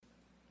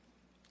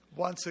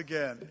Once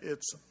again,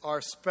 it's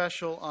our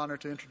special honor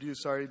to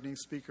introduce our evening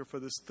speaker for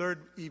this third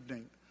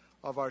evening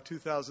of our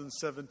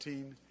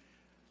 2017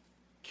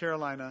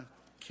 Carolina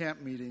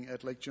Camp Meeting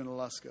at Lake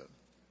Junaluska.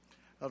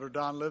 Elder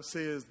Don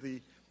Livesay is the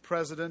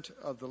president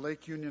of the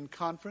Lake Union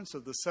Conference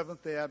of the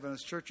Seventh-day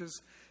Adventist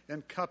Churches,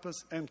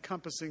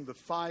 encompassing the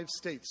 5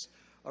 states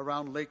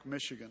around Lake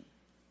Michigan.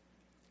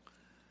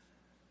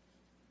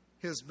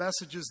 His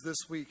messages this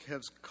week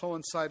have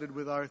coincided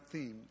with our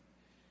theme,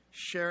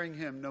 sharing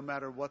Him no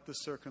matter what the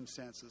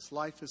circumstances.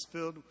 Life is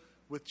filled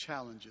with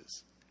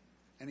challenges.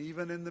 And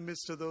even in the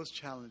midst of those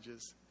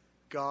challenges,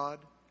 God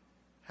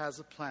has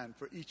a plan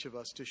for each of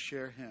us to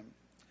share Him.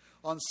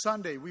 On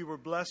Sunday, we were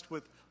blessed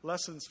with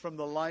lessons from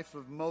the life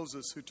of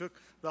Moses, who took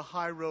the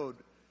high road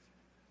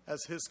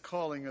as his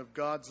calling of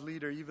God's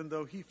leader, even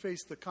though he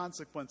faced the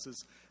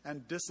consequences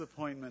and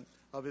disappointment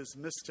of his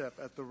misstep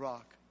at the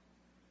rock.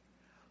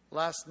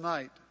 Last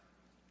night,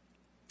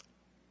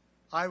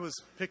 I was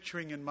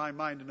picturing in my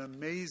mind an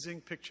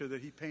amazing picture that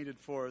he painted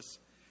for us,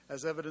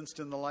 as evidenced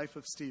in the life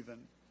of Stephen.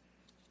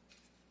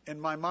 In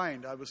my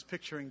mind, I was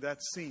picturing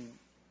that scene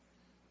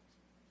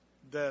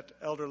that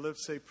Elder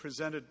Livesay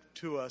presented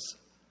to us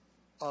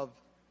of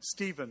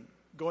Stephen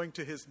going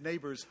to his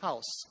neighbor's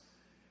house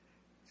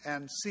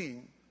and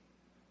seeing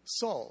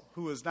Saul,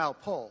 who is now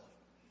Paul.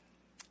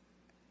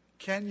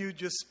 Can you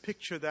just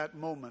picture that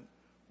moment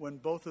when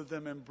both of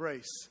them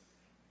embrace,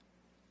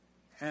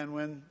 and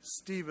when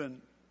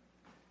Stephen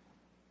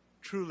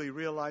truly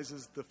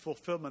realizes the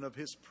fulfillment of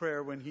his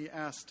prayer when he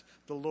asked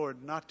the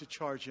Lord not to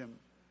charge him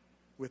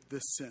with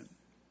this sin?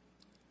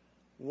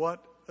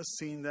 What a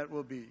scene that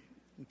will be.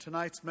 In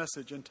tonight's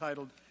message,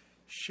 entitled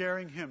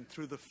Sharing Him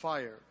Through the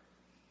Fire,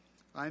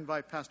 I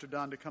invite Pastor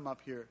Don to come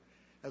up here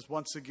as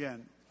once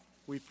again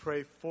we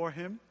pray for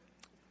him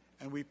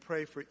and we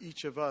pray for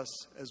each of us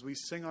as we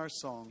sing our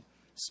song,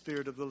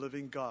 Spirit of the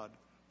Living God,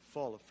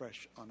 Fall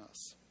Afresh on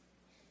Us.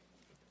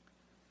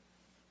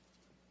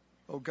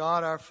 O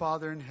God, our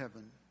Father in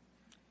heaven,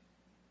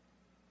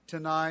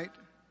 tonight,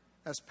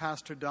 as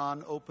Pastor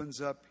Don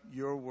opens up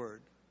your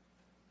word,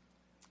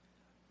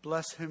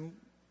 bless him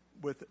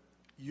with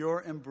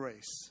your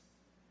embrace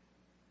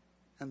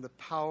and the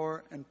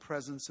power and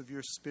presence of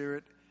your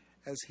Spirit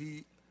as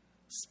he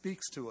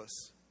speaks to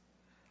us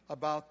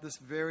about this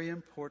very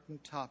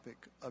important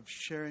topic of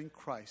sharing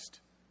Christ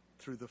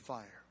through the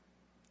fire.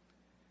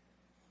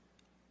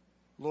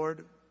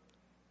 Lord,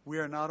 we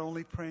are not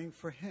only praying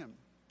for him,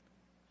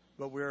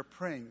 but we are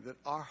praying that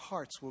our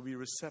hearts will be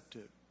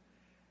receptive.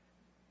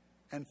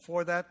 And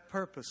for that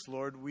purpose,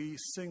 Lord, we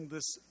sing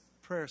this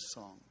prayer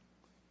song.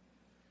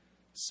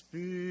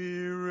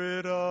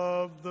 Spirit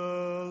of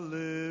the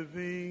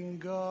living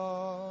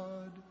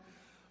God,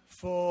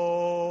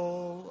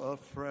 fall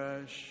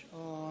afresh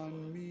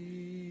on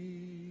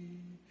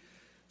me.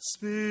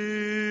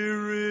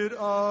 Spirit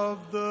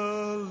of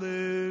the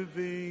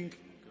living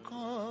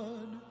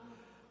God,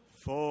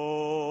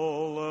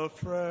 fall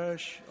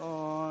afresh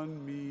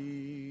on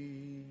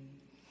me.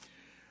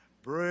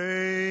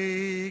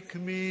 Break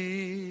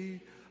me,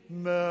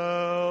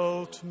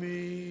 melt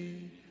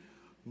me,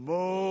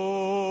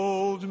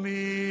 mold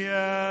me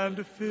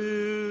and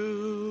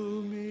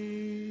fill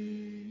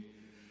me.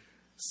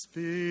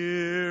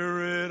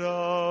 Spirit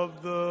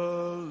of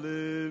the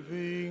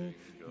living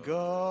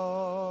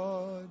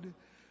God,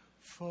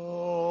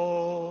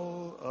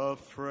 fall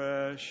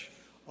afresh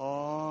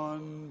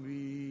on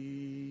me.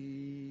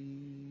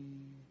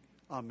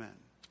 Amen. Amen.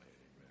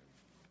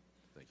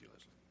 Thank you,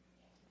 Leslie.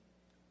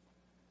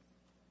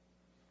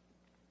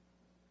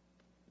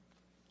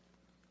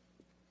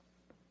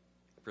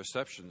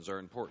 Perceptions are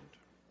important.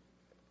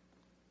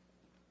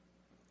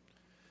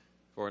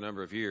 For a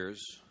number of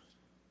years,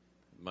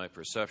 my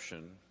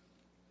perception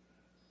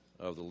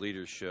of the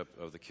leadership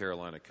of the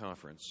Carolina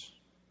Conference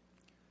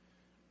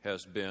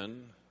has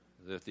been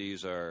that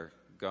these are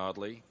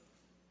godly,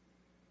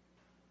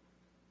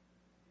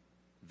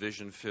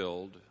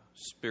 vision-filled,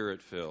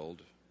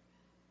 spirit-filled,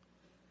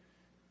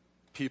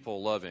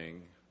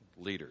 people-loving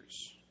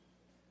leaders.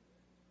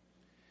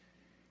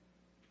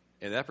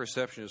 And that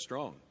perception is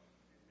strong.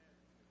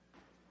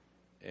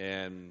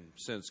 And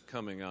since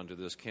coming onto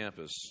this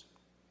campus,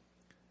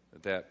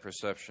 that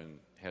perception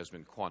has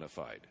been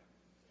quantified.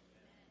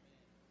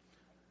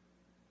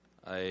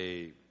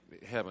 I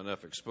have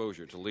enough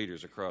exposure to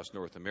leaders across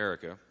North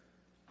America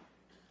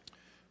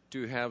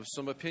to have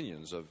some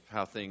opinions of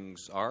how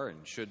things are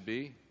and should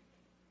be.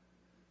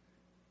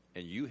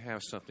 And you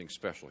have something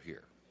special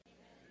here.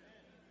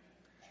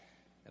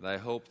 And I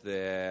hope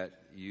that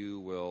you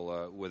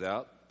will,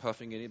 without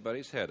puffing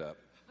anybody's head up,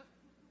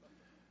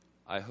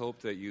 I hope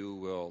that you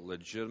will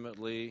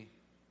legitimately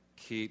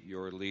keep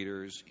your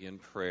leaders in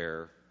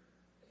prayer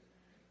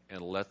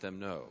and let them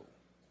know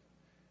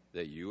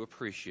that you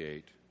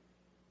appreciate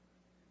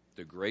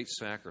the great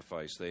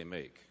sacrifice they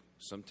make.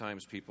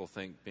 Sometimes people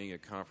think being a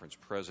conference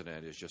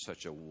president is just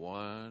such a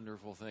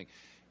wonderful thing.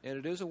 And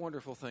it is a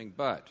wonderful thing,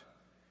 but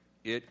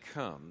it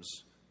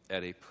comes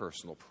at a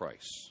personal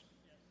price.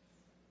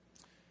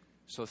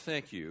 So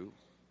thank you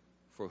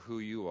for who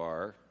you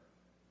are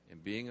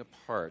and being a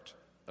part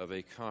of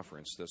a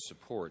conference that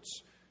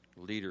supports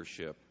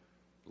leadership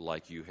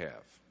like you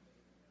have.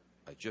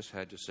 I just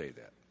had to say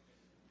that.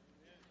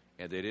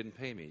 And they didn't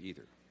pay me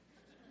either.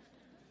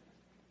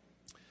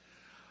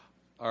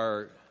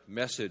 Our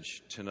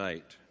message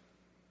tonight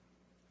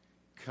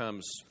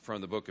comes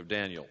from the book of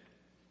Daniel,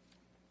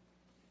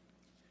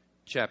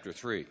 chapter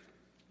 3.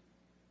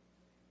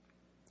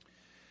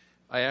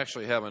 I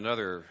actually have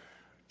another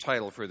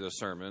title for this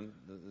sermon,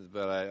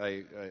 but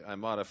I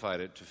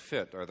modified it to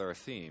fit our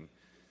theme.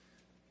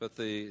 But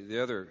the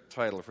other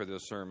title for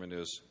this sermon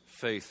is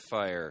Faith,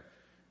 Fire,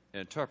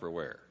 and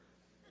Tupperware.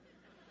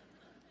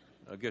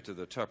 I'll get to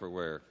the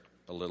Tupperware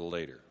a little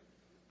later.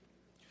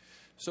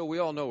 So we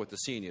all know what the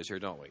scene is here,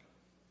 don't we?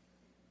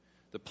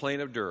 The plain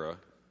of Dura.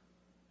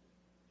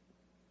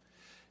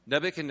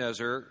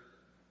 Nebuchadnezzar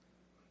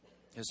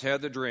has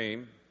had the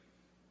dream.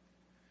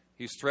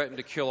 He's threatened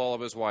to kill all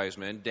of his wise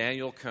men.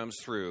 Daniel comes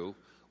through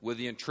with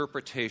the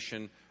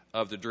interpretation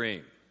of the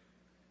dream,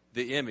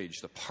 the image,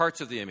 the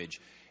parts of the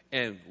image.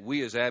 And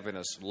we as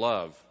Adventists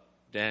love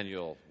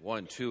Daniel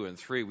 1, 2, and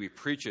 3. We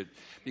preach it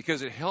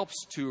because it helps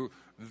to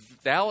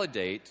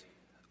validate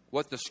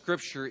what the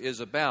Scripture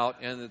is about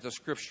and that the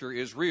Scripture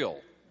is real.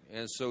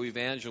 And so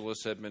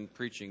evangelists have been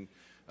preaching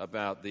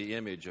about the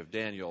image of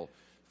Daniel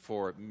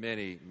for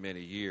many,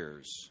 many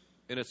years.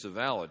 And it's a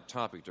valid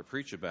topic to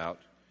preach about.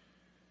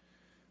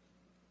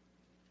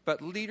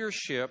 But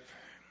leadership,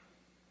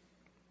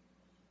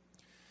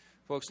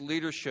 folks,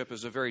 leadership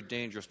is a very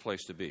dangerous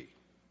place to be.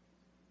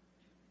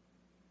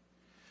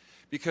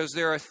 Because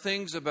there are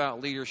things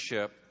about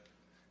leadership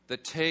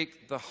that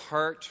take the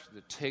heart,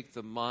 that take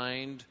the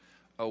mind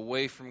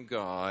away from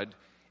God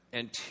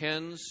and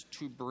tends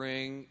to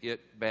bring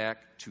it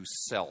back to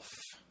self.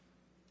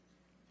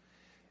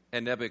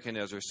 And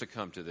Nebuchadnezzar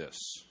succumbed to this.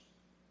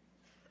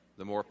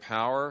 The more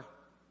power,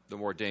 the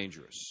more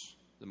dangerous.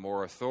 The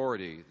more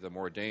authority, the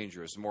more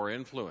dangerous. The more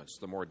influence,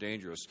 the more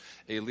dangerous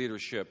a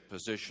leadership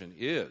position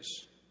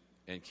is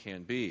and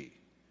can be.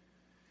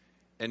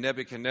 And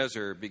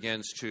Nebuchadnezzar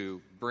begins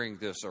to bring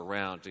this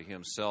around to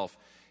himself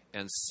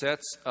and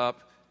sets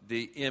up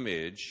the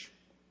image,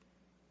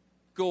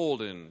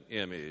 golden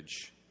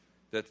image,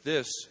 that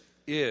this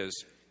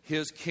is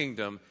his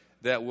kingdom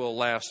that will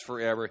last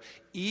forever,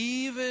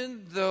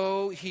 even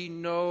though he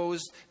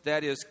knows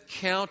that is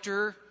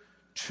counter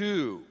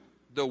to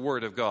the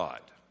Word of God.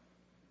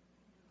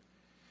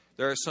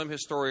 There are some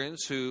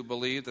historians who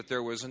believe that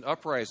there was an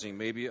uprising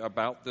maybe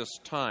about this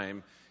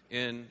time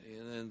in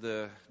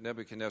the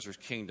Nebuchadnezzar's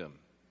kingdom.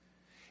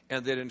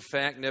 And that in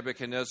fact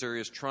Nebuchadnezzar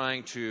is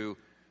trying to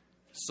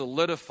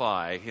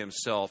solidify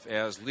himself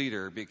as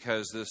leader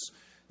because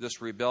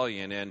this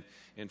rebellion.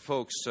 And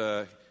folks,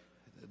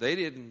 they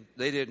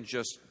didn't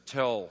just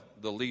tell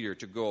the leader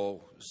to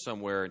go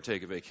somewhere and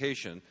take a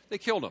vacation. They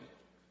killed him.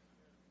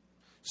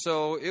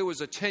 So it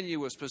was a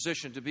tenuous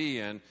position to be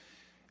in.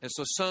 And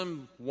so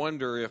some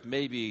wonder if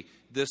maybe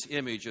this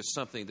image is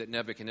something that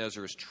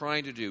Nebuchadnezzar is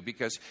trying to do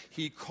because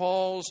he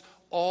calls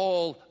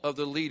all of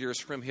the leaders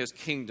from his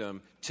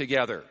kingdom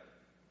together.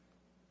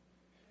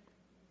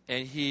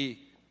 And he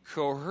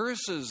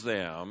coerces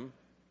them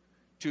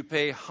to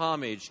pay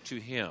homage to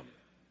him.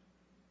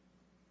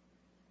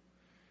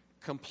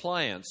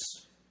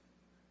 Compliance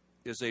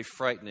is a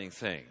frightening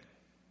thing.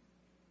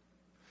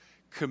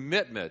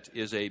 Commitment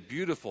is a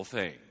beautiful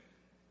thing.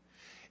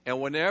 And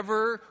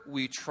whenever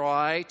we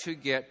try to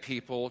get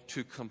people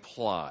to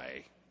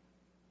comply,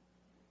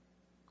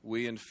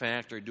 we in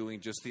fact are doing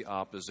just the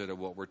opposite of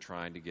what we're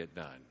trying to get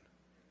done.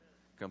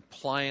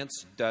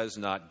 Compliance does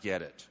not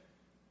get it.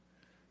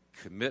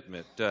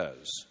 Commitment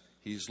does.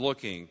 He's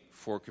looking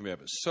for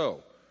commitment.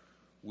 So,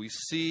 we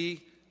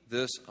see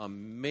this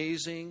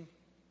amazing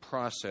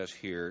process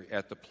here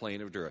at the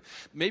plain of Dura.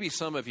 Maybe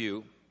some of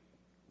you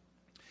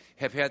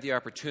have had the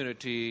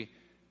opportunity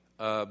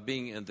of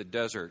being in the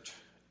desert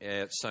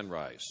at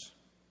sunrise.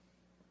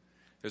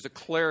 There's a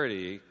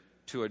clarity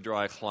to a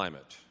dry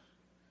climate.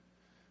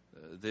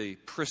 The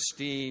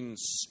pristine,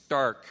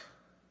 stark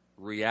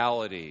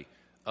reality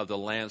of the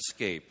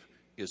landscape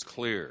is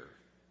clear.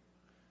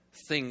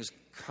 Things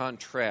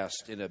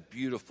contrast in a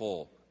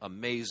beautiful,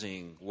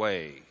 amazing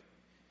way.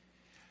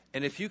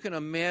 And if you can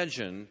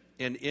imagine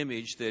an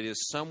image that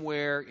is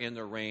somewhere in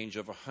the range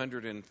of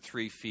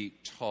 103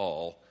 feet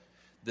tall,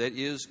 that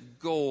is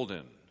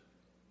golden,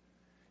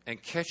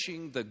 and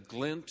catching the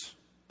glint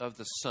of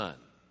the sun.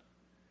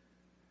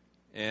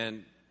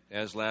 And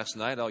as last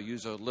night, I'll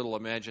use a little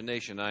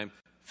imagination. I'm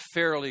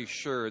fairly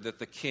sure that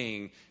the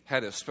king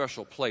had a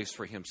special place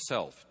for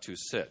himself to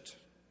sit.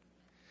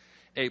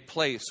 A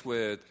place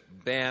with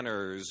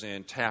banners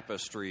and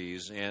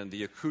tapestries and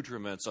the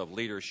accoutrements of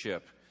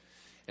leadership.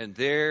 And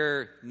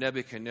there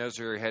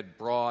Nebuchadnezzar had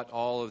brought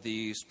all of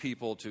these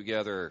people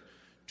together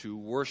to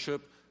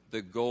worship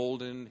the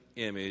golden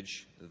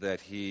image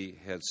that he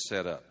had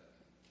set up.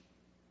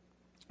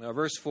 Now,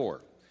 verse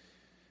 4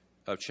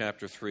 of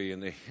chapter 3,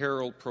 and the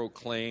herald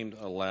proclaimed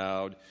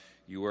aloud,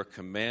 You are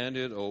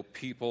commanded, O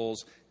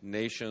peoples,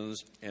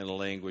 nations, and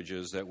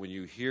languages, that when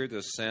you hear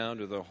the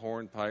sound of the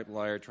hornpipe,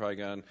 lyre,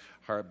 trigon,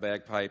 harp,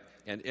 bagpipe,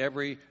 and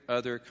every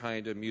other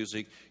kind of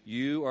music,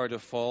 you are to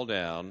fall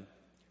down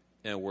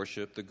and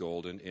worship the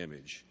golden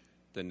image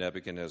that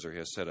Nebuchadnezzar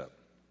has set up.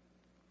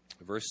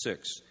 Verse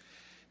 6,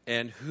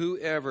 and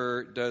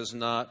whoever does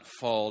not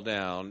fall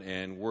down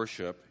and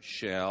worship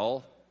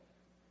shall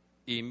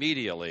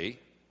immediately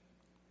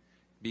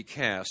be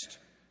cast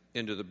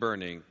into the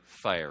burning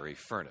fiery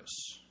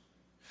furnace.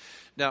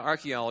 Now,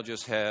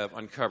 archaeologists have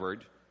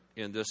uncovered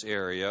in this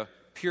area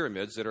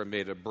pyramids that are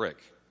made of brick.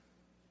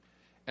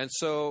 And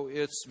so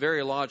it's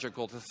very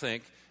logical to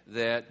think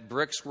that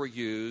bricks were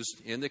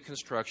used in the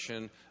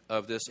construction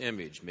of this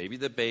image. Maybe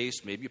the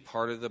base, maybe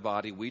part of the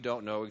body, we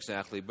don't know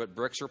exactly, but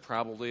bricks are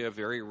probably a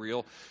very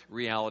real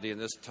reality in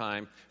this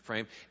time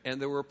frame.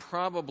 And there were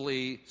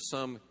probably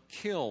some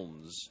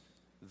kilns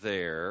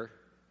there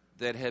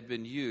that had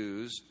been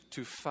used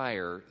to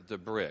fire the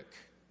brick.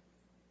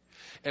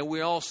 And we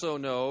also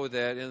know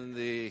that in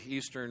the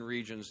eastern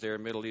regions there,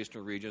 Middle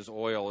Eastern regions,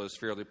 oil is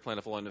fairly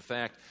plentiful. And in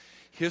fact,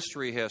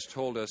 history has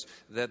told us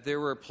that there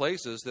were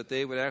places that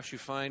they would actually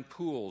find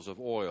pools of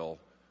oil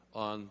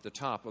on the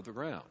top of the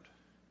ground.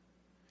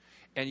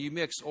 And you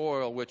mix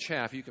oil with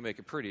chaff, you can make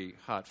a pretty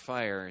hot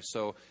fire.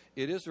 So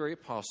it is very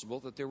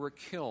possible that there were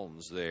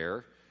kilns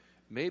there,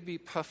 maybe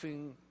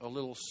puffing a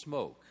little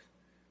smoke,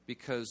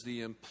 because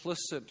the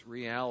implicit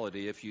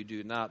reality, if you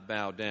do not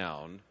bow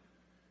down,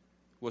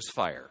 was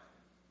fire.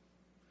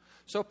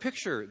 So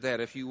picture that,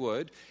 if you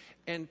would,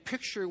 and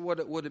picture what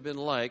it would have been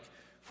like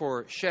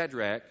for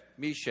Shadrach,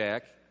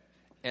 Meshach,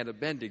 and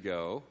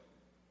Abednego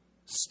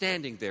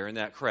standing there in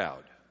that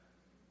crowd.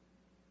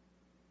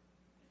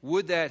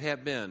 Would that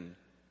have been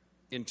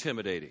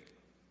intimidating?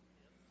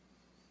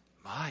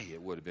 My,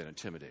 it would have been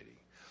intimidating.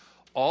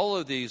 All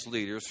of these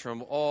leaders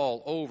from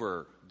all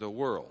over the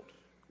world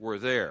were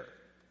there.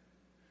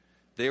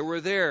 They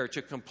were there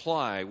to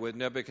comply with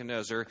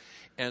Nebuchadnezzar,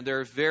 and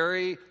their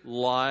very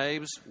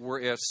lives were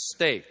at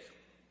stake.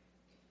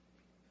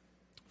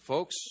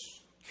 Folks,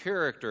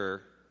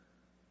 character,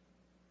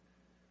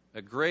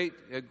 a great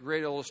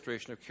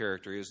illustration of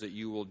character is that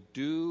you will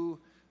do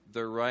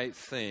the right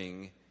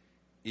thing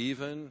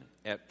even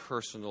at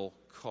personal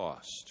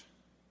cost.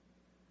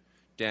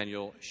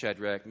 Daniel,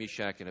 Shadrach,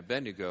 Meshach, and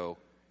Abednego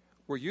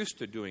were used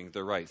to doing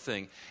the right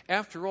thing.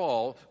 After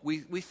all, we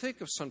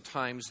think of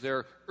sometimes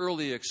their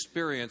early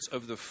experience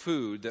of the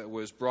food that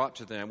was brought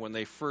to them when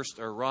they first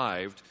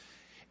arrived,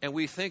 and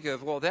we think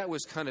of, well, that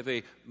was kind of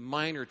a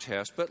minor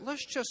test, but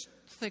let's just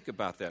think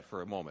about that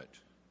for a moment.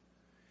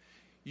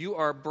 You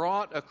are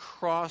brought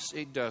across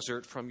a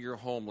desert from your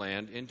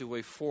homeland into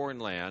a foreign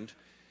land,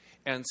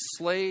 and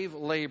slave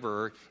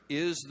labor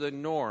is the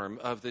norm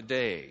of the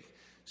day.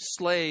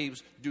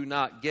 Slaves do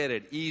not get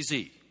it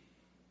easy.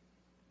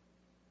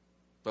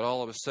 But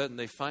all of a sudden,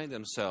 they find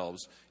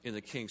themselves in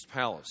the king's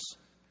palace.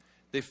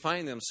 They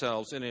find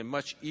themselves in a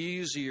much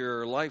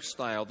easier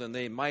lifestyle than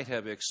they might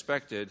have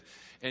expected.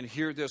 And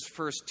here this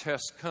first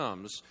test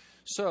comes.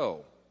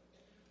 So,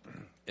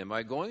 am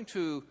I going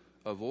to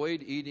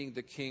avoid eating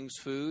the king's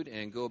food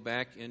and go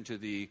back into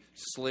the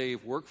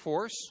slave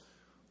workforce?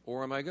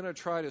 Or am I going to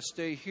try to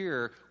stay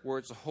here where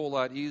it's a whole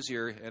lot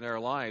easier and our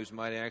lives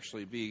might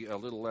actually be a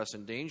little less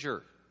in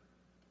danger?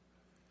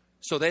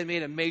 So they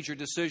made a major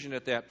decision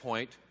at that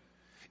point.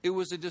 It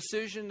was a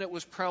decision that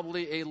was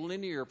probably a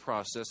linear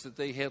process that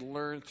they had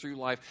learned through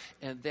life,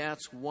 and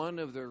that's one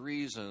of the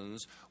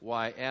reasons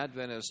why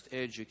Adventist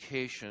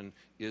education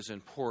is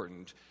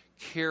important.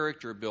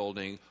 Character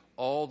building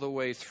all the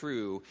way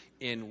through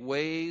in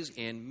ways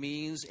and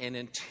means and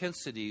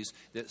intensities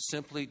that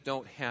simply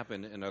don't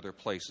happen in other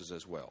places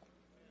as well.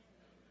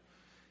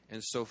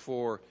 And so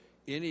for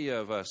any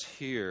of us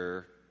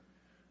here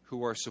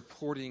who are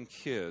supporting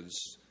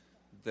kids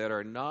that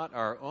are not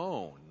our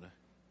own,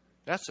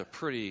 that's a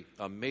pretty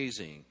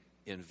amazing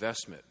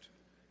investment.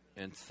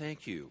 And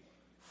thank you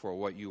for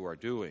what you are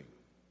doing.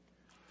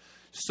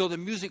 So the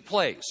music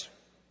plays.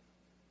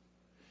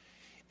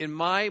 In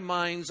my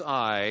mind's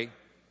eye,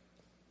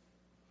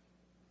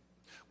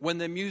 when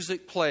the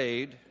music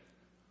played,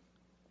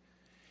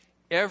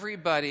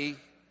 everybody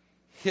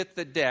hit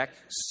the deck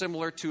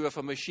similar to if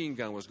a machine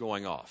gun was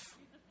going off.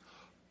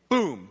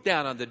 Boom,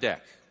 down on the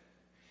deck.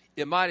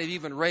 It might have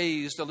even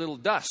raised a little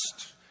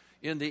dust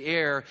in the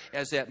air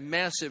as that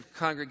massive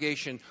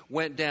congregation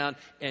went down,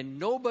 and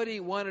nobody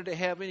wanted to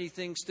have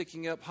anything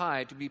sticking up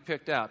high to be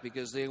picked out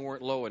because they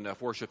weren't low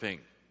enough worshiping.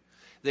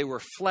 They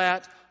were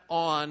flat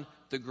on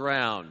the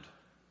ground.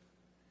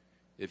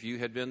 If you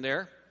had been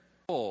there,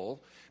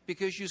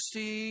 because you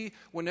see,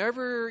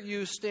 whenever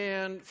you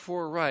stand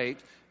for right,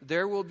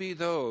 there will be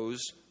those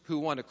who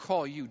want to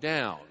call you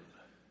down.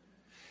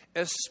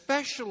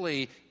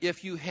 Especially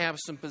if you have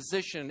some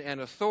position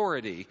and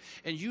authority,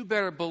 and you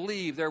better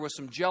believe there was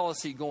some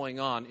jealousy going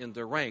on in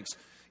the ranks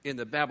in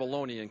the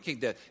Babylonian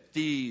king, that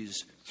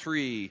these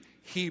three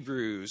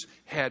Hebrews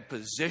had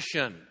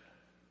position.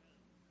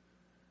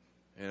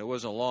 And it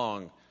wasn't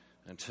long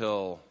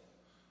until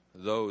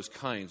those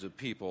kinds of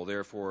people.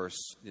 Therefore,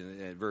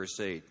 in verse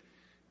 8,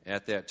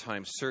 at that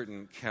time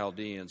certain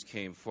Chaldeans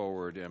came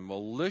forward and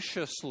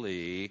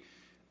maliciously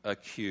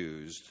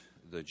accused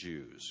the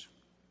Jews.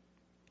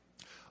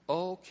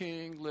 O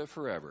king, live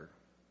forever.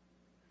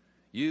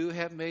 You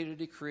have made a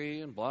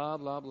decree and blah,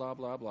 blah, blah,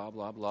 blah, blah,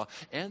 blah, blah.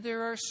 And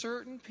there are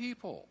certain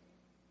people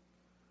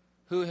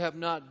who have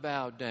not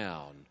bowed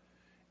down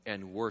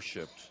and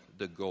worshiped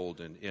the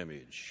golden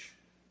image.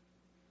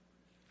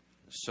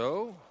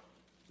 So,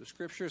 the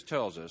Scriptures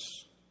tells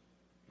us,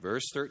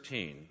 verse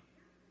 13,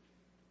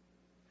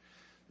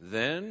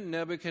 then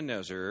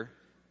Nebuchadnezzar,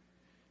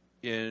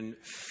 in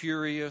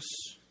furious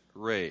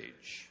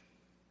rage.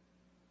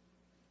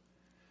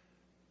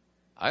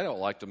 I don't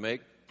like to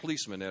make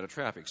policemen at a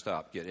traffic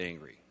stop get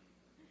angry.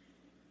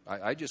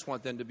 I just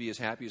want them to be as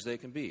happy as they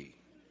can be.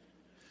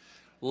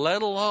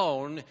 Let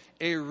alone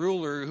a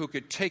ruler who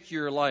could take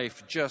your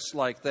life just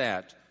like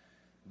that.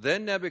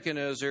 Then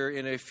Nebuchadnezzar,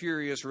 in a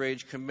furious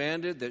rage,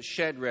 commanded that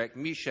Shadrach,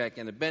 Meshach,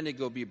 and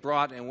Abednego be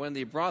brought. And when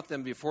they brought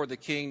them before the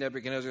king,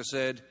 Nebuchadnezzar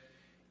said,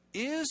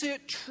 is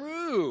it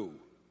true,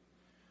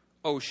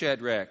 O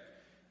Shadrach,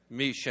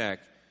 Meshach,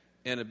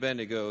 and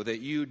Abednego, that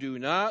you do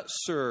not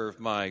serve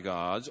my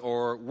gods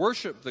or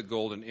worship the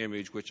golden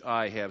image which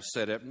I have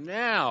set up?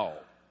 Now,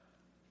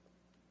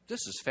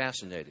 this is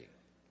fascinating.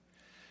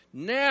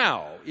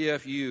 Now,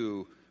 if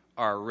you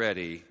are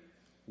ready,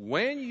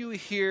 when you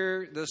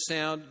hear the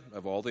sound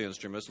of all the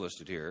instruments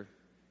listed here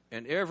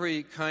and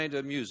every kind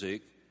of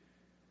music,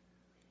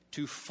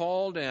 to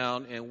fall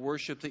down and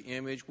worship the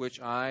image which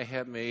I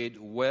have made,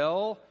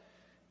 well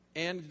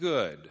and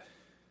good.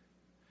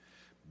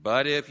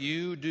 But if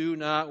you do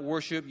not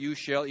worship, you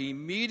shall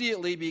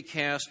immediately be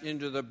cast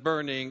into the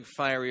burning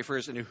fiery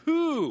furnace. And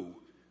who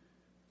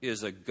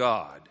is a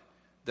God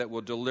that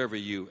will deliver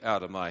you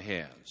out of my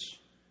hands?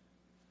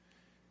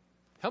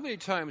 How many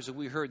times have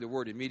we heard the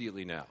word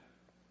immediately now?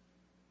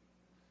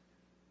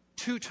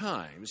 2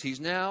 times. He's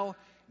now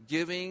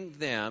giving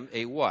them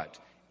a what?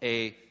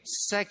 A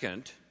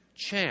second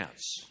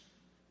chance.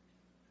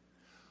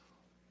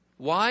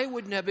 Why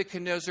would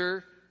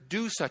Nebuchadnezzar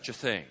do such a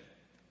thing?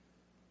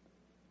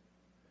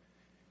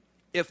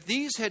 If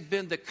these had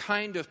been the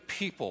kind of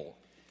people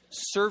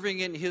serving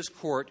in his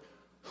court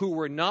who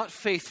were not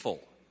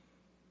faithful,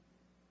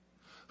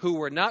 who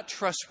were not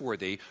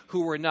trustworthy,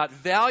 who were not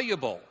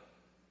valuable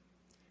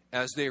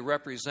as they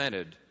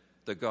represented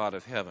the God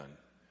of heaven,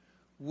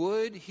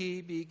 would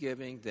he be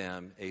giving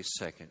them a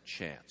second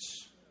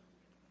chance?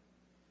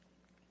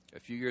 A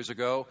few years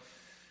ago,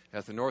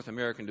 at the North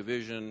American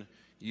Division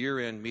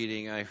year-end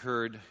meeting, I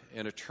heard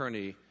an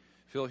attorney,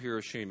 Phil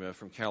Hiroshima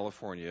from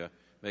California,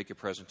 make a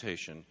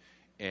presentation.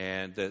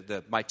 And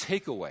my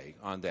takeaway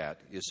on that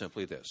is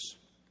simply this.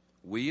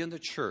 We in the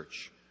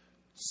church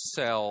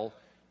sell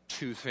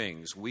 2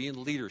 things. We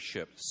in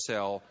leadership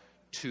sell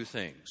 2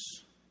 things.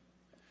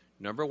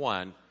 Number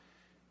 1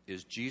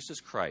 is Jesus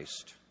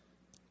Christ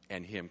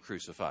and Him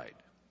crucified.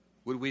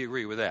 Would we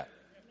agree with that?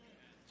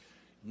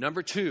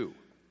 Number 2,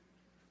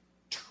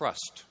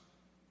 trust.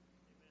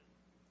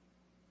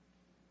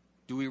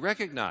 Do we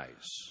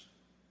recognize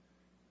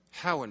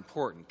how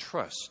important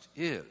trust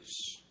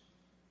is?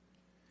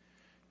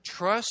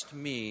 Trust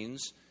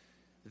means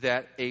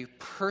that a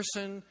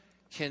person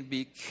can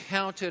be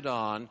counted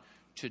on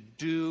to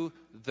do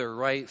the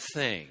right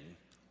thing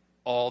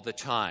all the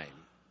time.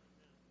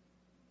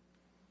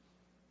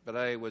 But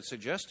I would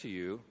suggest to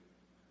you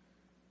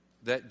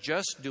that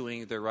just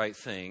doing the right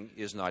thing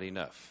is not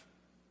enough.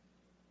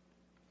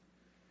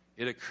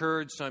 It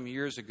occurred some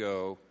years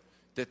ago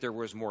that there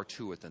was more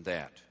to it than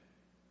that.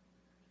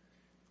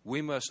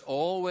 We must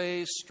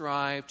always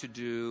strive to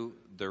do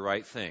the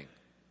right thing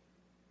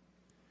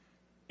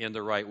in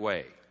the right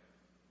way,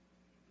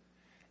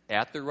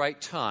 at the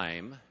right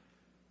time,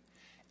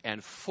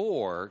 and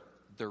for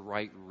the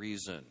right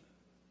reason.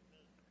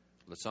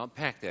 Let's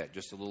unpack that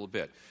just a little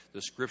bit.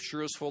 The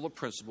Scripture is full of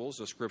principles.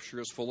 The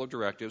Scripture is full of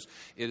directives.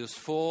 It is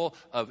full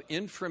of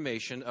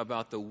information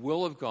about the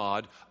will of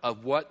God,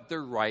 of what the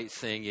right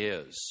thing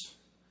is.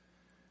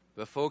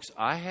 But folks,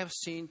 I have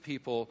seen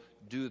people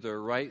do the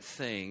right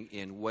thing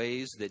in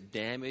ways that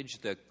damage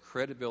the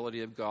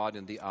credibility of God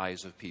in the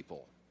eyes of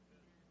people.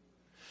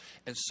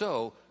 And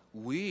so,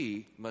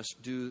 we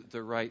must do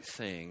the right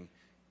thing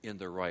in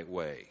the right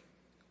way.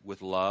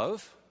 With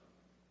love,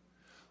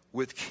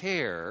 with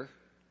care,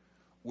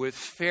 with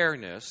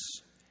fairness,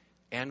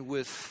 and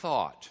with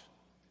thought.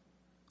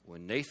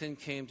 When Nathan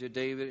came to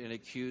David and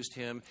accused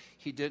him,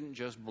 he didn't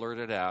just blurt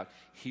it out.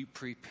 He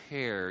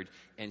prepared,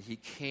 and he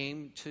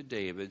came to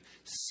David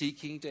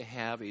seeking to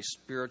have a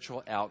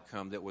spiritual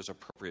outcome that was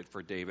appropriate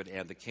for David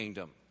and the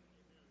kingdom.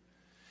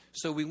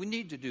 So we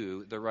need to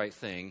do the right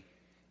thing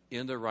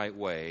in the right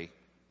way.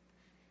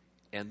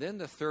 And then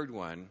the third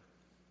one,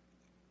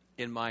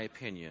 in my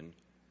opinion,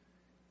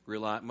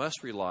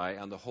 must rely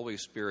on the Holy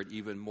Spirit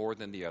even more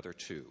than the other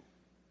 2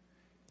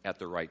 at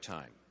the right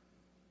time.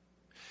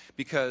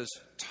 Because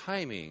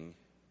timing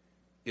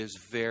is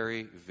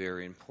very,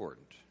 very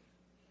important.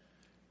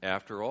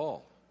 After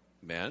all,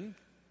 men,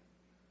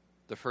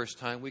 the first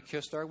time we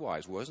kissed our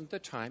wives. Wasn't the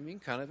timing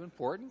kind of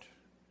important?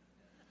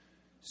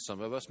 Some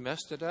of us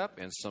messed it up,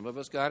 and some of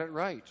us got it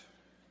right.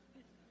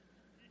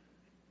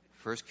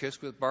 First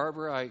kiss with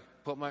Barbara, I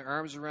put my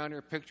arms around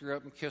her, picked her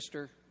up, and kissed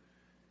her.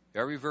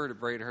 Every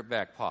vertebrae in her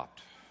back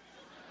popped.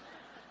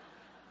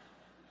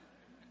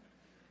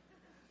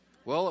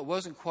 Well, it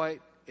wasn't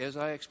quite as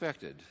I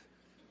expected,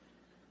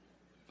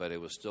 but it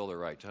was still the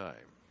right time.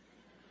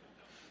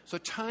 So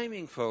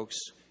timing, folks,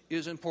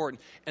 is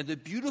important. And the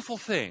beautiful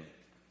thing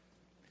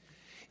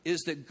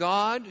is that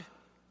God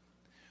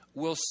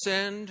will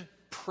send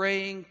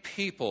praying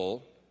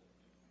people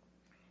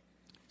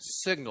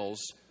signals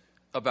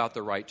about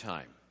the right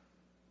time.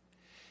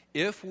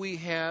 If we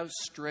have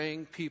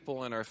straying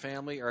people in our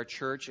family, our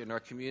church, in our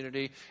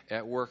community,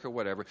 at work, or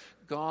whatever,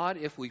 God,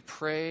 if we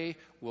pray,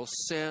 will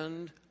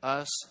send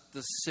us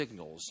the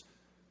signals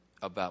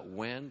about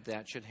when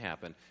that should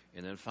happen.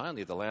 And then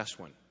finally, the last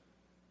one,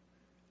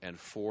 and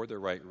for the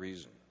right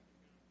reason.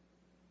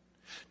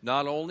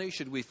 Not only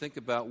should we think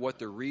about what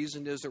the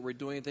reason is that we're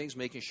doing things,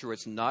 making sure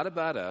it's not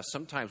about us.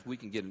 Sometimes we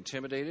can get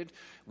intimidated,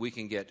 we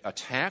can get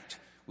attacked,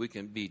 we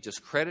can be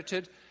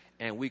discredited,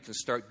 and we can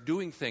start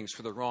doing things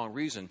for the wrong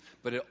reason.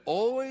 But it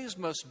always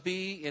must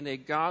be in a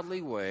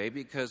godly way,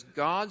 because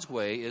God's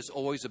way is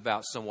always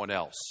about someone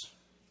else.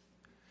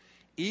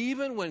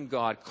 Even when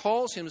God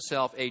calls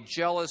himself a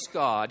jealous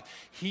God,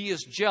 he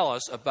is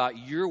jealous about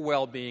your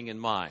well-being and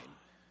mine.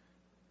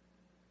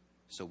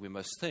 So we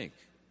must think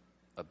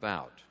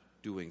about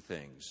doing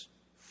things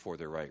for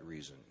the right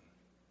reason.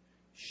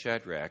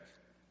 Shadrach,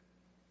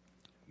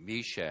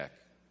 Meshach,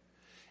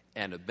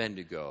 and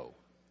Abednego,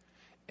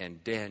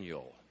 and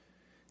Daniel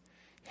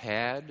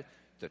had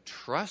the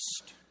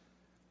trust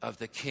of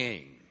the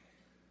king.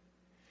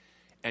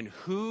 And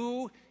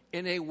who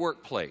in a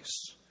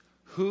workplace,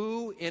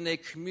 who in a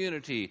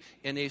community,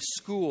 in a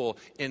school,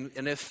 in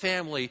a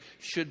family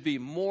should be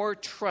more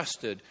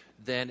trusted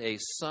than a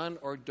son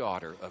or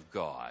daughter of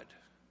God?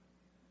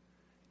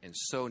 And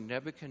so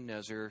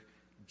Nebuchadnezzar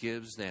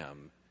gives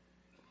them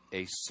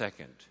a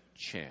second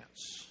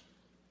chance.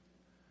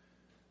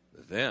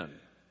 Then,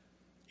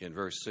 in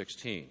verse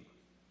 16,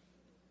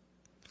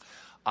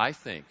 I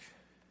think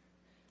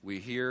we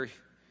hear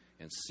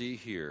and see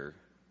here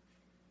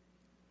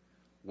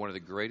one of the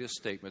greatest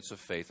statements of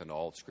faith in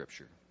all of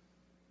Scripture.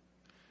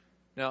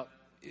 Now,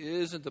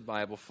 isn't the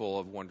Bible full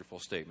of wonderful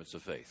statements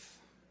of faith?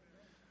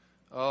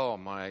 Oh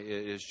my,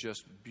 it is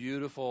just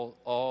beautiful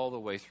all the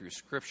way through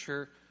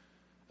Scripture,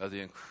 of the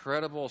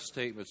incredible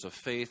statements of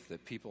faith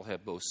that people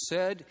have both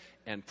said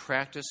and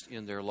practiced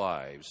in their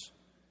lives.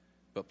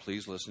 But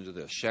please listen to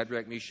this.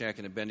 Shadrach, Meshach,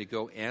 and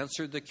Abednego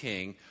answered the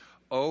king,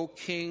 "O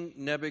King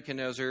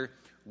Nebuchadnezzar,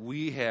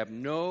 we have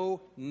no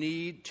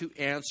need to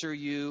answer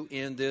you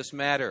in this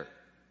matter."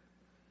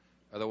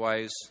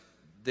 Otherwise,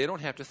 they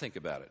don't have to think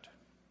about it.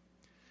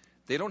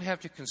 They don't have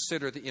to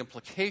consider the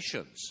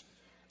implications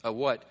of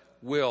what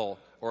will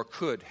or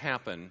could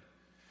happen.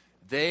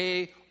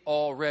 They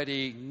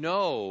already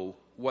know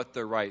what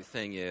the right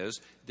thing is.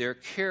 Their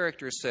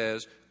character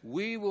says,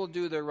 we will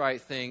do the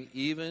right thing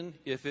even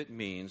if it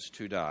means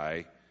to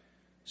die.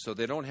 So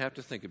they don't have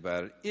to think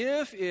about it.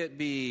 If it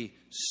be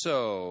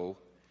so,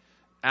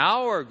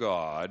 our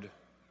God,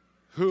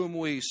 whom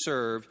we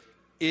serve,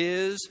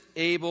 is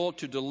able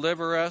to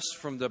deliver us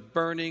from the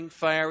burning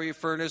fiery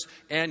furnace,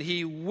 and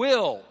he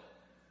will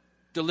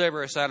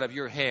deliver us out of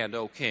your hand,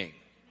 O king.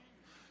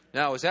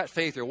 Now, is that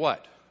faith or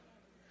what?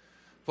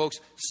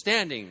 Folks,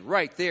 standing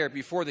right there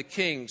before the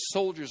king,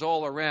 soldiers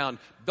all around,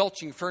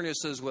 belching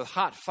furnaces with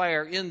hot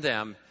fire in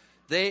them,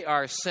 they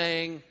are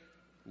saying,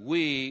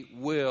 we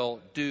will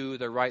do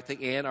the right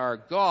thing, and our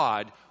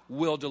God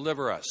will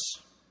deliver us.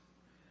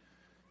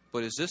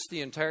 But is this the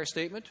entire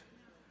statement?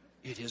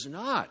 It is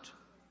not.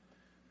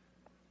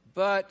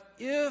 But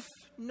if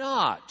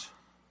not,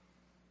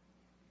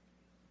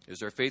 is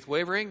their faith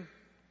wavering?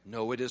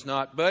 No, it is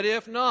not. But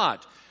if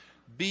not,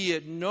 be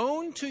it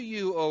known to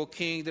you, O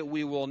king, that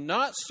we will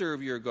not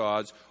serve your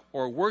gods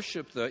or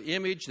worship the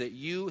image that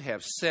you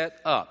have set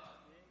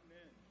up.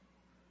 Amen.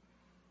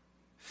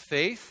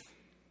 Faith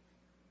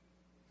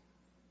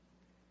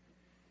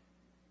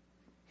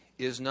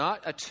is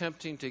not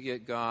attempting to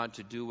get God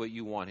to do what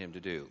you want him to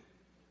do.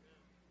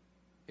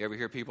 You ever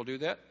hear people do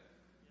that?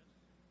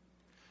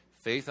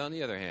 Faith, on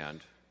the other hand,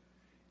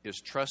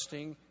 is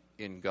trusting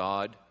in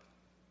God,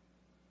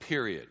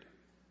 period.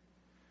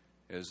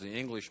 As the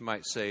English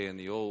might say in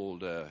the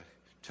old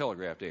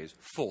telegraph days,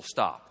 full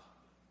stop.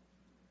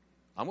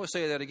 I'm going to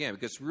say that again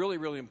because it's really,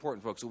 really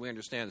important, folks, that we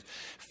understand this.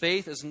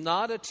 Faith is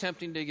not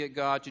attempting to get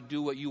God to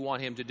do what you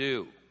want him to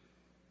do.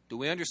 Do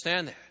we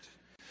understand that?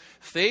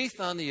 Faith,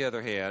 on the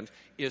other hand,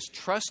 is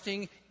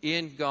trusting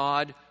in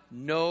God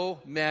no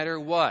matter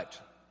what.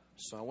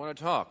 So I want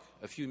to talk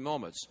a few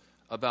moments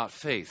about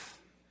faith,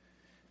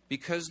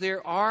 because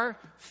there are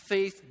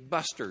faith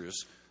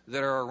busters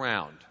that are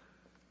around.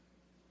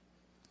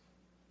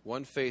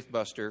 One faith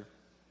buster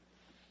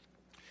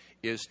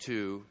is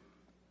to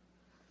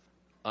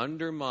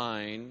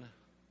undermine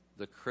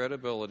the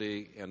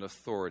credibility and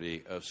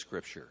authority of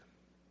Scripture.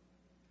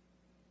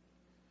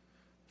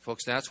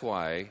 Folks, that's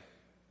why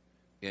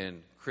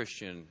in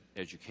Christian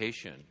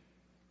education,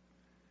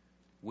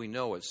 we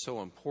know it's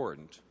so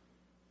important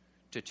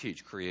to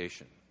teach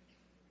creation.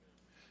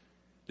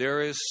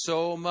 There is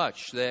so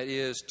much that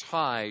is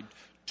tied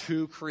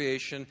to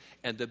creation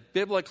and the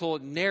biblical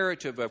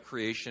narrative of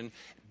creation,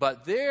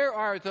 but there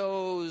are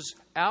those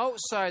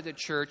outside the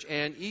church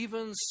and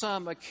even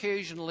some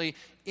occasionally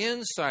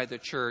inside the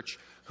church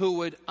who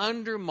would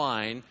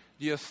undermine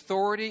the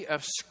authority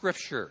of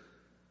Scripture.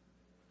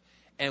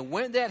 And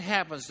when that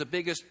happens, the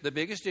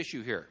biggest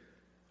issue here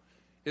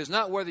is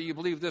not whether you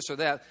believe this or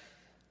that.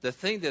 The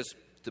thing that's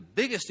the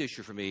biggest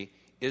issue for me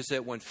is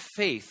that when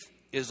faith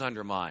is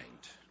undermined.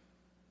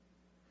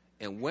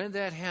 And when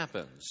that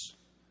happens,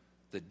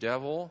 the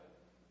devil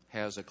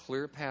has a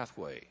clear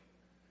pathway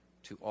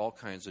to all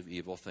kinds of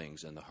evil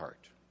things in the heart.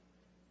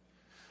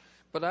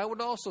 But I would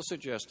also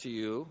suggest to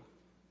you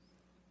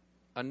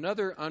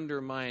another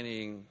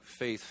undermining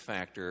faith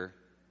factor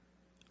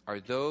are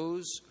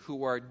those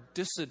who are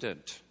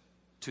dissident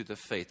to the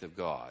faith of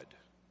God.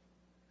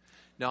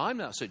 Now, I'm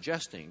not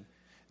suggesting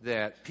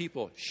that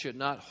people should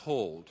not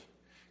hold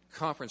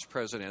conference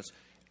presidents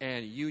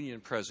and union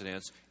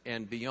presidents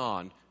and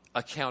beyond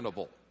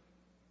accountable.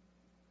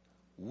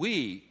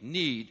 We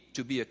need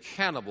to be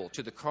accountable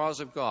to the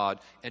cause of God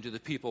and to the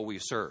people we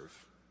serve.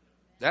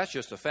 That's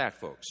just a fact,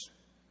 folks.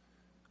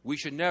 We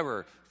should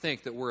never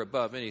think that we're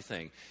above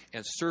anything.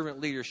 And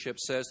servant leadership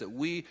says that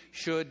we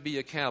should be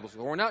accountable.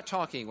 So we're not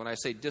talking, when I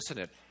say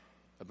dissonant,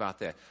 about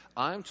that.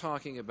 I'm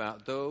talking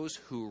about those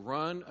who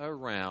run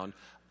around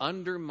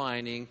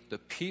undermining the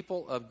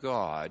people of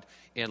God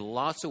in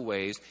lots of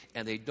ways,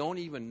 and they don't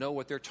even know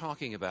what they're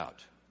talking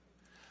about.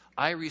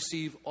 I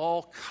receive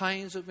all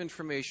kinds of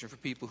information from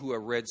people who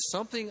have read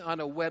something on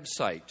a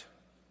website,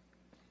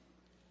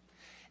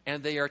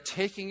 and they are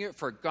taking it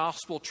for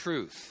gospel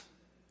truth,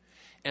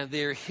 and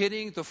they're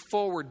hitting the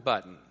forward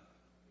button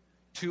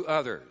to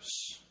others.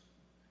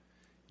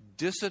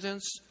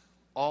 Dissidence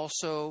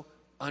also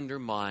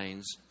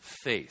undermines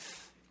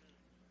faith.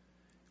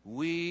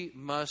 We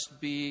must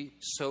be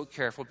so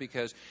careful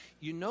because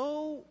you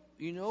know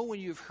when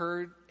you've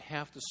heard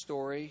half the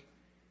story,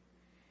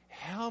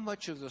 how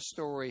much of the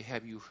story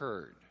have you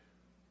heard?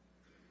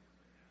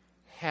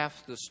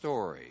 Half the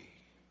story.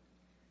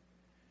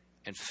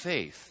 And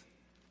faith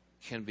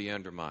can be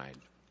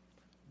undermined.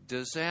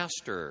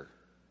 Disaster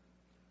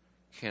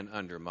can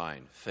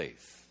undermine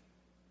faith.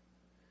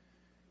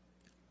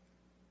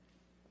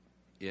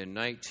 In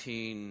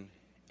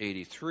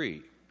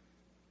 1983,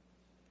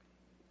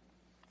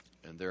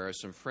 and there are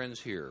some friends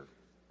here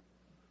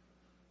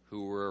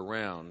who were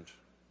around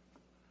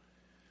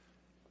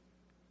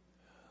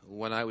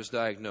when I was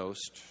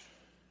diagnosed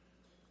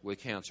with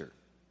cancer.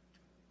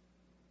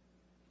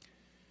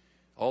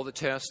 All the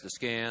tests, the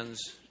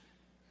scans,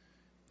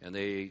 and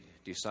they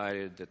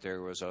decided that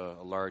there was a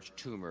large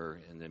tumor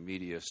in the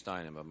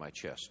mediastinum of my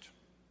chest.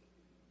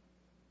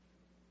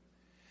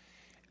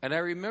 And I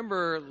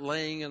remember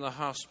laying in the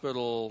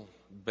hospital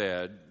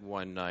bed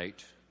one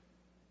night,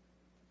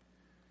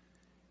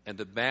 and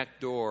the back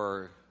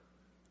door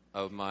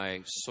of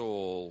my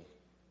soul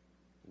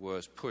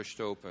was pushed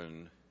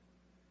open,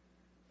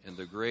 and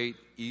the great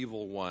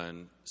evil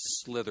one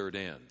slithered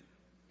in.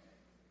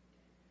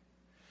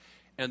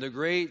 And the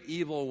great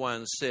evil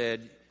one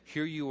said,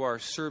 "Here you are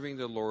serving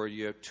the Lord.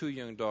 You have 2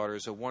 young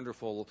daughters, a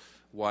wonderful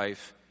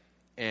wife,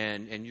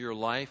 and your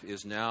life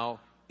is now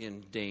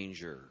in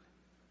danger."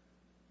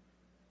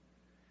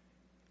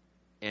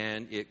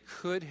 And it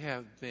could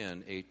have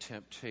been a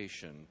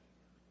temptation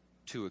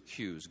to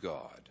accuse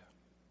God.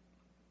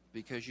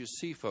 Because you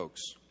see,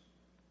 folks,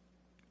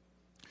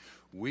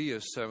 we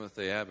as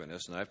Seventh-day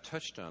Adventists, and I've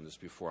touched on this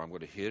before, I'm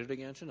going to hit it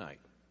again tonight,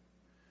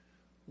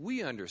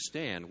 we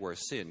understand where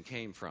sin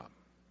came from.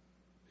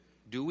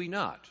 Do we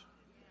not?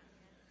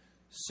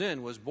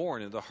 Sin was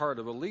born in the heart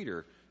of a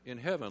leader in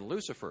heaven,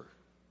 Lucifer.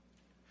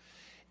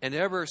 And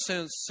ever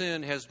since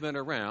sin has been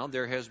around,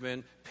 there has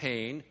been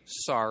pain,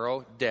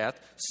 sorrow, death,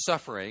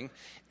 suffering,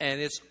 and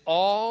it's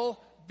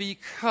all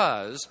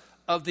because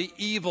of the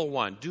evil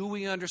one. Do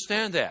we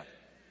understand that?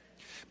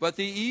 But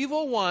the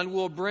evil one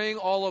will bring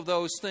all of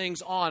those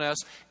things on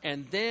us,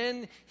 and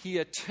then he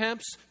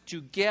attempts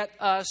to get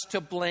us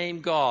to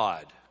blame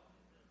God.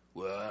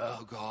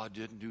 Well, God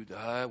didn't do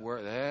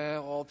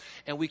that.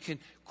 And we can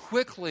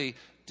quickly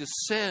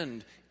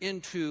descend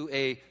into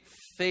a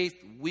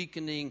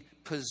faith-weakening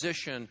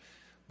position.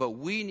 But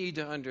we need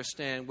to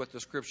understand what the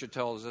Scripture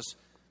tells us,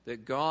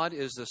 that God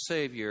is the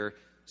Savior,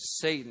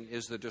 Satan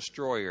is the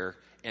destroyer,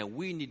 and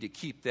we need to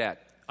keep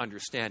that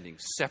understanding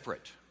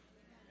separate.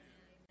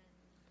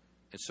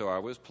 And so I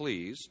was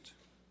pleased,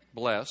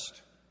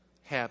 blessed,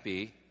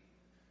 happy,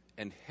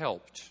 and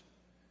helped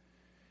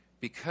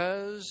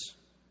because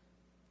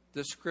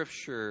the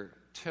Scripture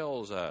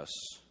tells us,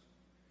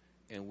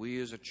 and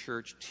we as a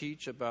church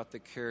teach about the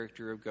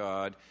character of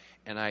God,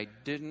 and I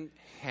didn't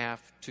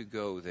have to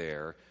go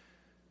there.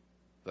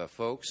 But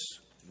folks,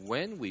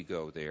 when we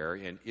go there,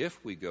 and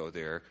if we go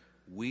there,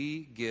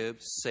 we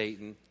give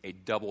Satan a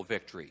double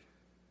victory.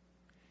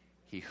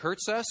 He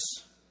hurts us,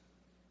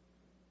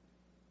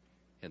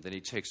 and then he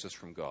takes us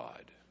from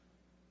God.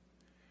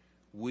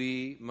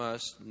 We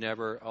must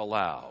never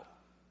allow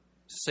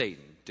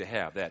Satan to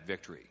have that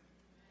victory.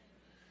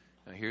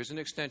 Now, here's an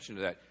extension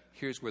to that.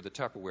 Here's where the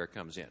Tupperware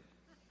comes in.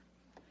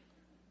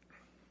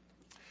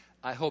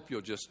 I hope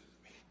you'll just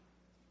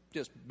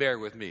bear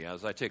with me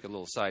as I take a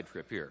little side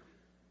trip here.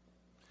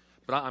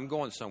 But I'm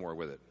going somewhere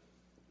with it.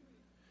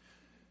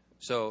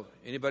 So,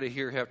 anybody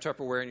here have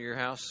Tupperware in your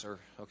house? Or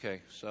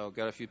okay, so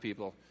got a few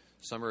people.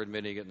 Some are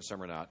admitting it and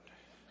some are not.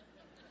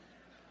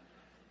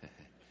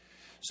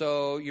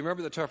 So, you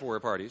remember the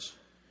Tupperware parties?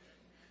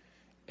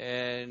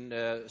 And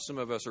some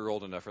of us are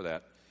old enough for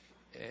that.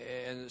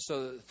 And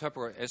so,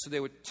 Tupperware, and so they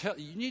would tell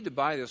you need to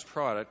buy this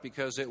product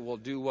because it will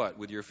do what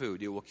with your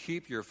food? It will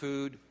keep your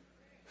food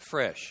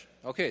fresh.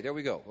 Okay, there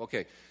we go.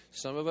 Okay,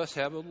 some of us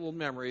have a little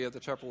memory of the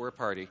Tupperware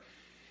party.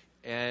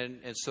 And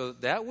so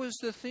that was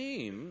the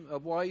theme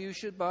of why you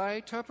should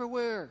buy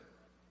Tupperware.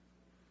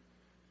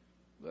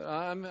 But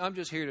I'm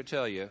just here to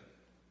tell you,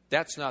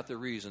 that's not the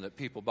reason that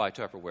people buy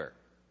Tupperware.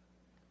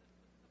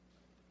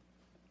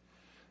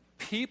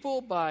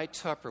 People buy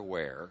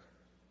Tupperware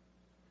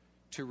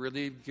to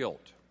relieve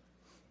guilt.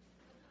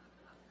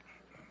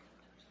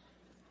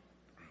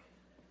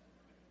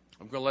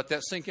 I'm going to let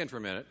that sink in for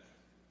a minute.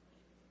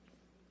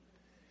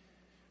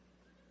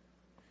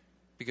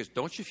 Because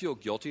don't you feel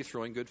guilty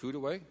throwing good food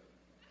away?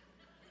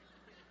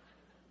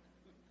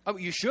 Oh,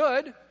 you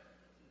should.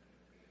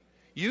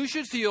 You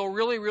should feel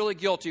really, really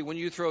guilty when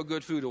you throw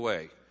good food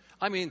away.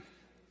 I mean,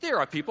 there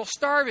are people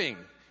starving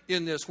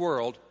in this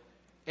world,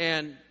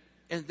 and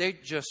they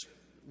just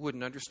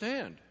wouldn't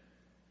understand.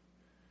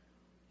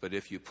 But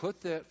if you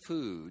put that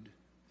food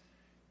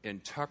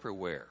in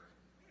Tupperware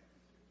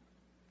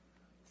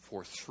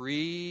for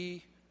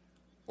 3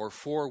 or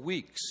 4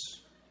 weeks,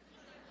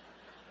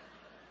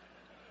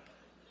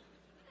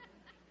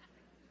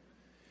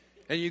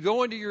 and you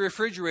go into your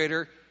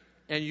refrigerator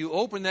and you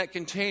open that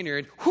container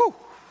and whew,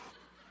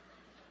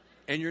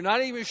 and you're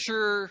not even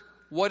sure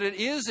what it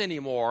is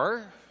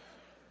anymore,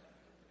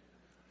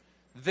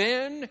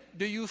 then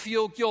do you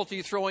feel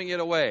guilty throwing it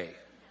away?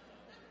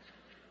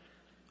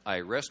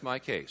 I rest my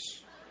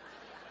case.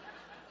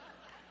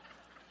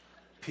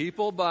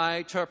 People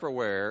buy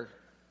Tupperware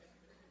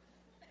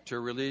to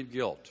relieve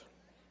guilt.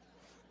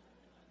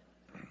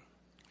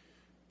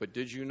 But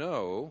did you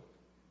know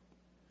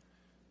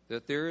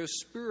that there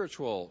is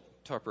spiritual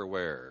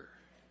Tupperware?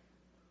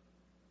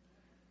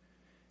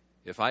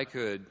 If I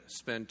could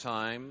spend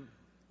time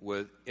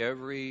with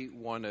every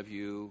one of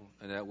you,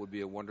 and that would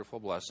be a wonderful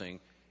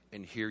blessing,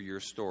 and hear your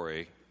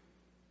story,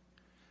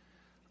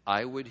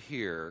 I would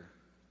hear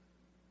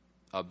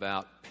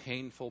about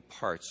painful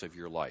parts of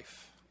your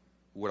life.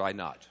 Would I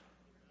not?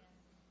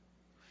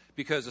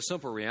 Because the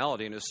simple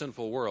reality in a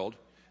sinful world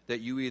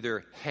that you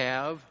either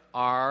have,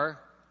 are,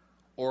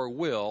 or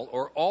will,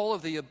 or all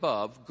of the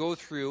above, go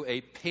through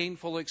a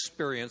painful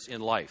experience in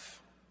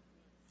life.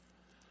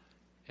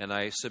 And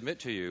I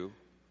submit to you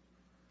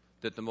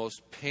that the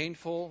most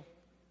painful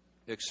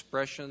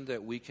expression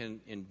that we can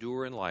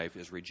endure in life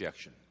is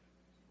rejection.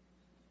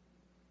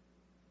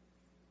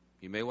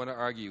 You may want to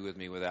argue with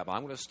me with that, but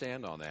I'm going to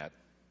stand on that.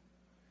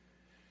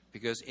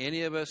 Because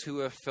any of us who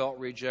have felt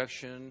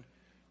rejection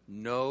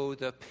know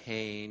the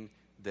pain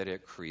that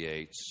it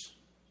creates.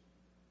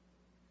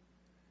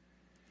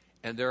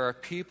 And there are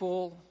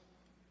people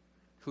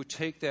who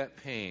take that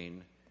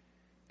pain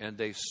and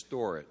they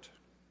store it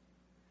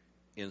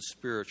in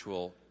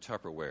spiritual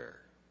Tupperware.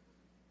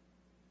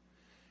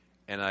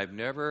 And I've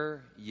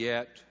never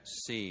yet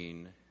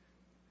seen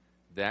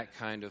that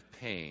kind of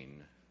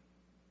pain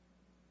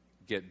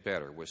get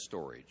better with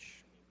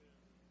storage.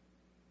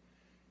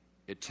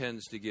 It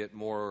tends to get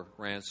more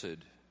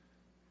rancid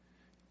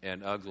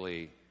and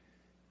ugly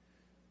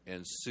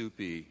and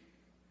soupy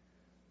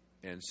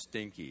and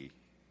stinky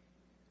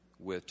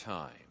with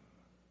time.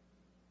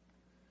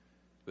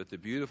 But the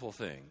beautiful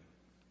thing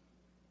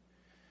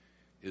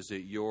is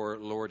that your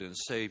Lord and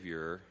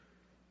Savior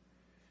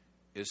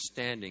is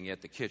standing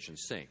at the kitchen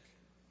sink.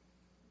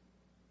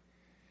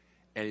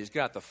 And he's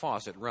got the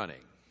faucet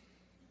running.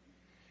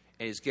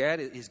 And he's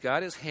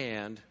got his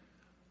hand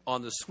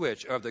on the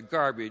switch of the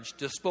garbage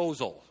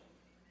disposal.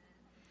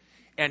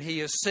 And he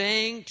is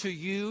saying to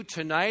you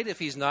tonight, if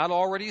he's not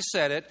already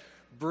said it,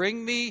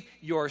 bring me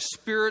your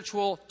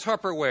spiritual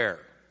Tupperware.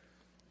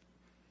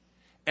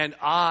 And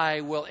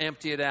I will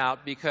empty it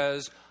out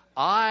because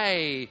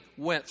I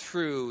went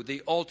through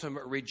the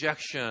ultimate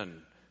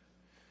rejection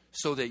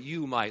so that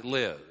you might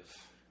live.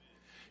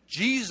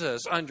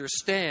 Jesus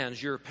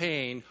understands your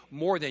pain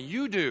more than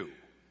you do.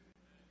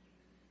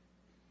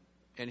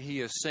 And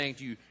he is saying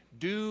to you,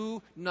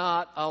 do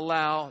not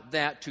allow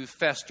that to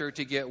fester,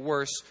 to get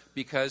worse,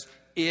 because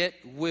it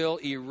will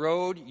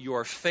erode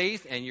your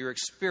faith and your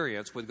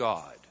experience with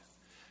God.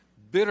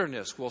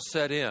 Bitterness will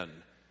set in,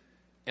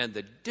 and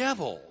the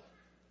devil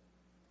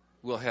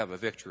will have a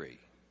victory.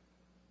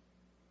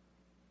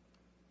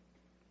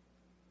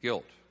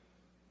 Guilt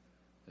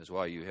is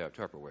why you have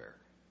Tupperware.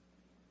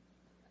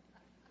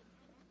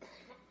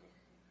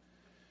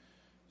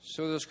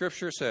 So the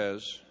scripture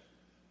says,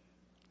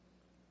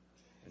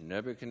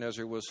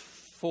 Nebuchadnezzar was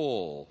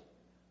full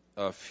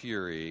of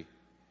fury.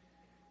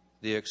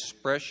 The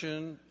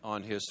expression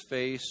on his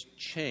face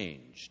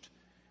changed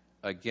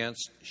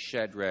against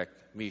Shadrach,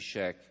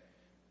 Meshach,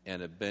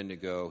 and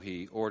Abednego.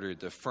 He ordered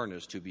the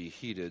furnace to be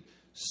heated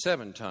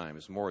 7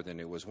 times more than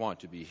it was wont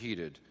to be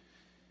heated.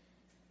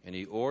 And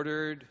he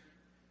ordered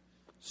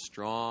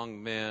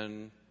strong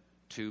men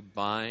to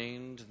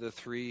bind the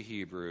 3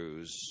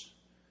 Hebrews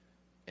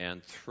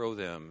and throw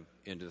them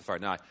into the fire.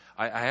 Now,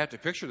 I have to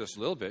picture this a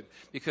little bit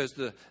because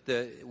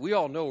we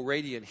all know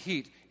radiant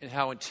heat and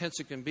how intense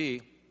it can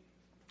be.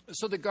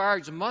 So the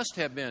guards must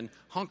have been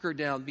hunkered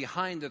down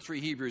behind the 3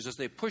 Hebrews as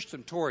they pushed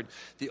them toward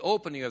the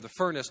opening of the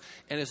furnace.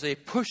 And as they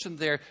pushed them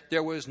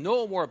there was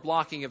no more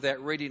blocking of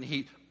that radiant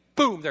heat.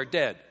 Boom, they're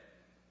dead.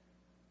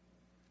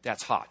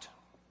 That's hot.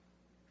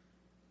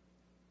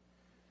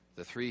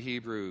 The 3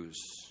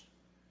 Hebrews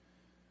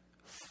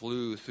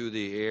flew through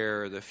the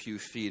air the few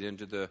feet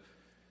into the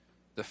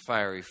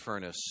fiery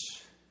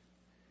furnace.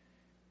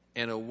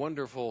 And a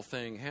wonderful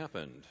thing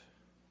happened.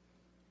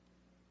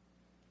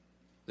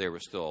 They were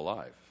still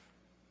alive.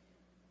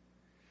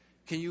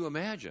 Can you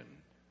imagine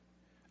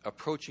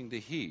approaching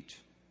the heat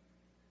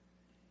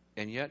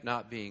and yet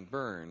not being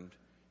burned,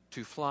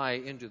 to fly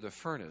into the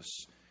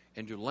furnace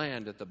and to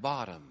land at the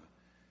bottom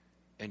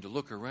and to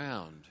look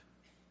around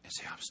and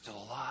say, I'm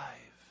still alive,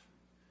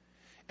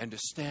 and to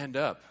stand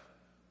up?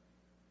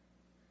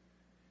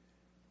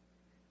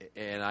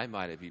 And I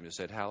might have even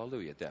said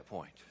hallelujah at that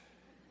point.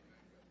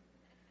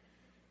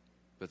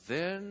 But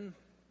then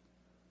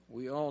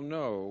we all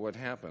know what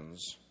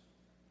happens.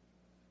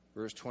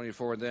 Verse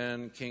 24,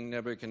 then King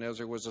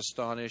Nebuchadnezzar was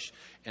astonished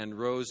and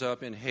rose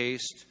up in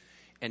haste,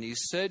 and he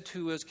said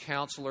to his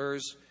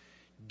counselors,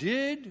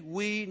 did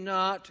we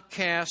not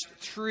cast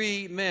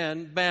 3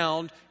 men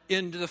bound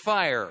into the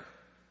fire?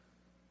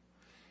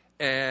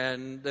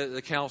 And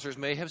the counselors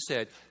may have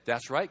said,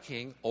 that's right,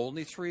 King,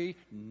 only 3.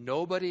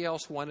 Nobody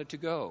else wanted to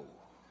go.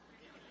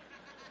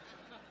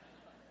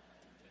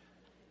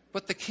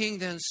 But the king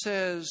then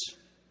says,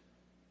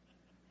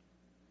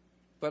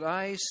 but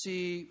I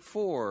see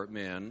 4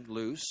 men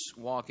loose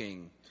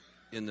walking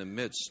in the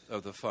midst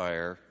of the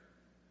fire,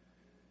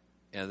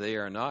 and they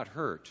are not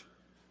hurt.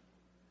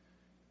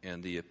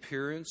 And the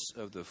appearance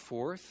of the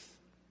 4th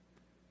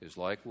is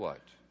like what?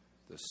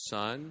 The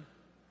Son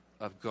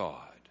of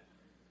God.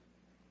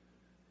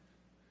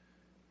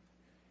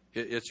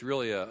 It's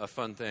really a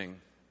fun thing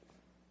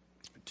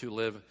to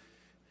live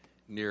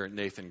near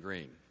Nathan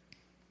Green.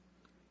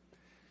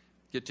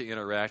 Get to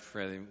interact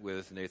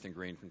with Nathan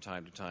Green from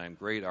time to time.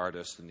 Great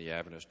artist in the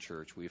Adventist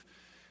Church. We've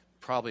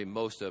probably,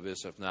 most of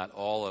us, if not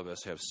all of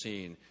us, have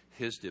seen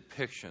his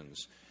depictions.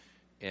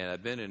 And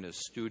I've been in his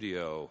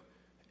studio,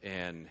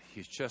 and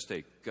he's just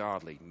a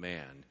godly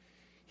man.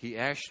 He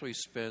actually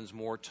spends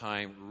more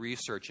time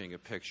researching a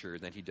picture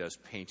than he does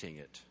painting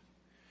it,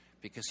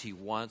 because he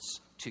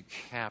wants to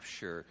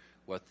capture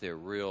what the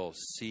real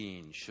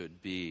scene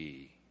should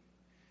be.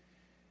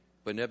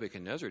 But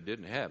Nebuchadnezzar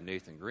didn't have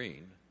Nathan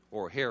Green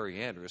or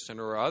Harry Anderson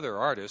or other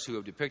artists who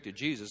have depicted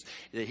Jesus.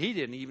 He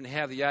didn't even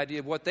have the idea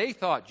of what they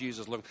thought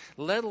Jesus looked,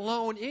 let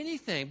alone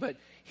anything. But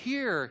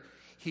here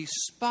he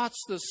spots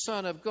the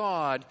Son of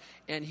God,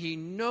 and he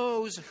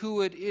knows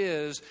who it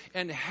is.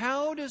 And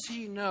how does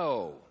he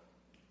know?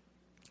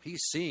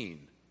 He's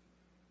seen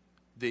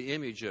the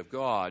image of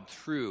God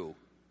through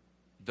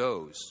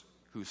those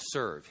who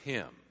serve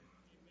him.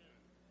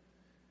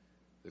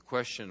 The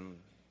question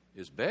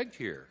is begged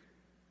here.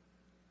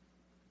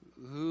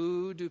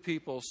 Who do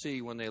people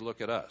see when they look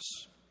at us?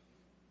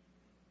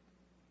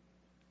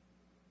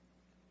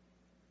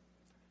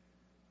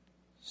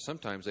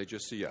 Sometimes they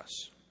just see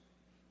us.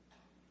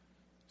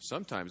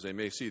 Sometimes they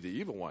may see the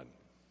evil one.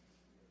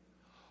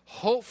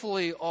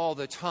 Hopefully all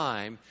the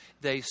time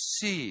they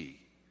see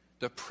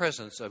the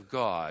presence of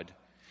God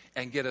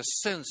and get a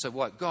sense of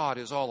what God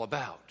is all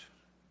about.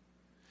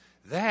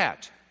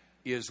 That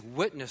is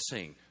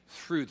witnessing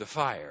through the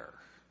fire.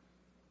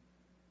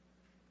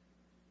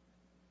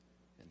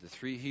 And the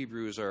 3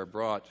 Hebrews are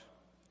brought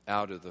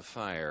out of the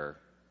fire,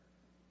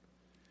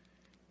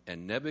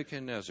 and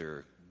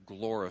Nebuchadnezzar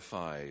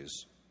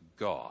glorifies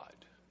God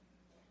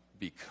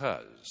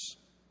because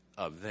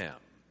of them.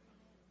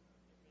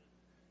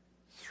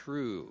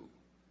 Through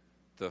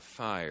the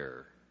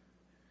fire,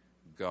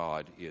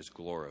 God is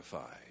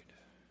glorified.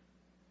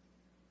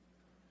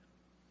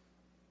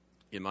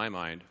 In my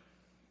mind,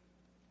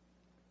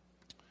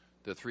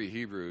 the 3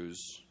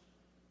 Hebrews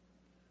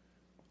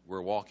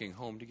were walking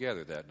home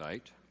together that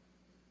night,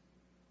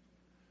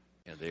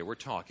 and they were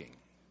talking.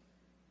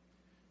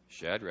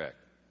 Shadrach,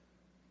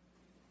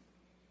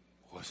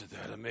 wasn't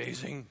that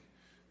amazing?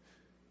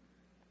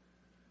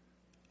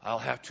 I'll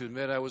have to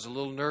admit I was a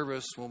little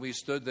nervous when we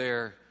stood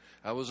there.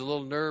 I was a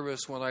little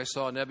nervous when I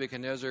saw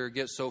Nebuchadnezzar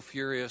get so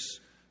furious.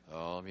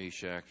 Oh,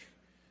 Meshach,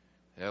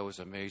 that was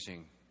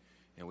amazing.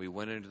 And we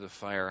went into the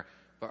fire.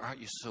 But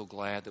aren't you so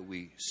glad that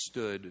we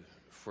stood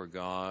for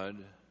God?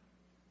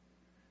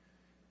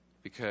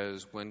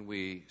 Because when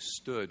we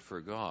stood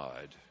for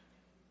God,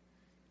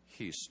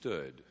 He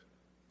stood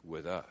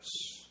with us.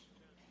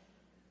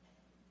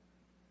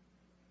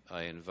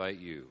 I invite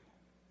you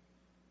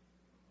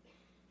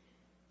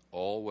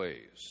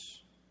always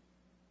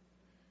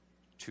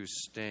to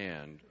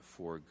stand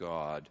for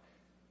God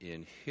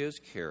in His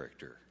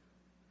character,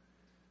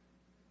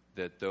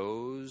 that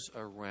those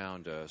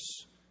around us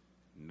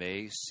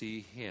may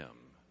see Him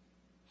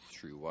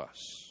through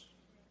us.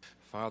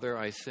 Father,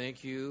 I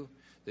thank you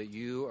that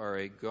you are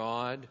a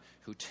God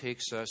who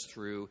takes us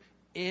through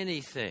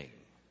anything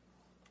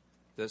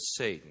that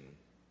Satan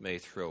may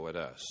throw at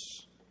us.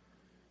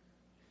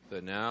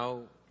 But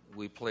now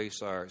we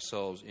place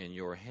ourselves in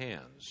your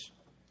hands,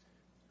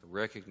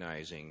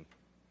 recognizing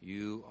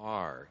you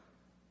are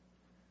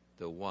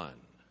the one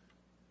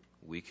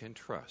we can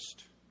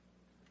trust.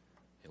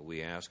 And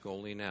we ask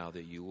only now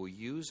that you will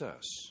use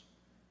us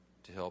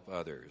to help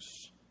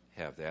others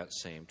have that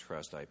same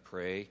trust. I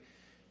pray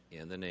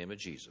in the name of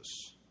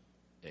Jesus.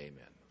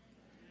 Amen.